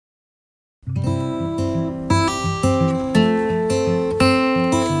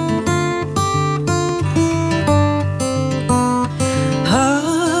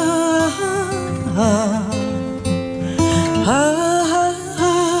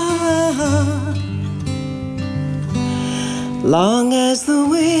Long as the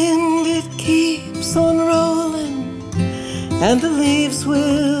wind, it keeps on rolling, and the leaves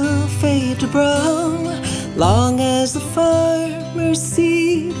will fade to brown. Long as the farmer's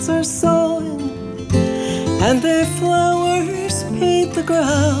seeds are sowing, and their flowers paint the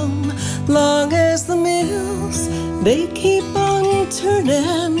ground. Long as the mills, they keep on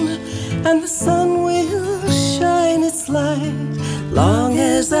turning, and the sun will shine its light. Long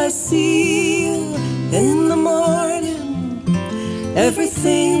as I see you in the morning,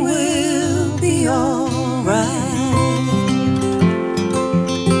 everything will be alright.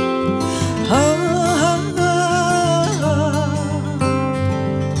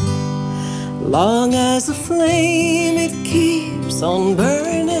 Long as a flame, it keeps on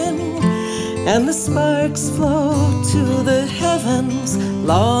burning, and the sparks flow to the heavens.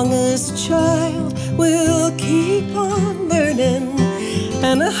 Long as a child will keep on learning,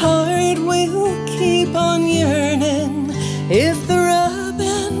 and a heart will keep on yearning. If the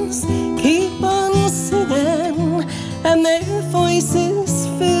robins keep on singing, and their voices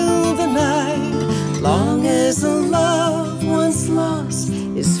fill the night. Long as a love once lost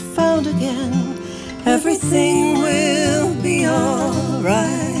is found again, everything will be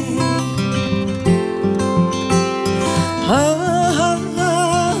alright.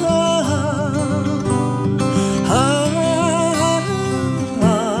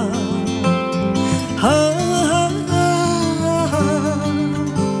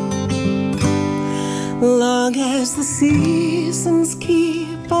 Long as the seasons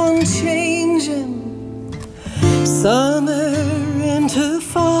keep on changing, summer into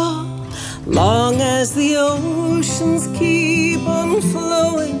fall. Long as the oceans keep on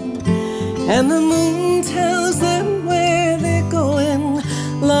flowing, and the moon tells them where they're going.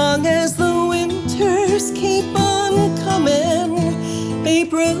 Long as the winters keep on coming,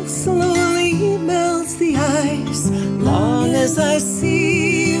 April slowly melts the ice. Long as I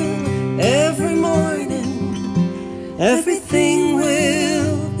see you every morning, everything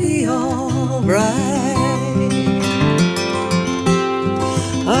will be alright.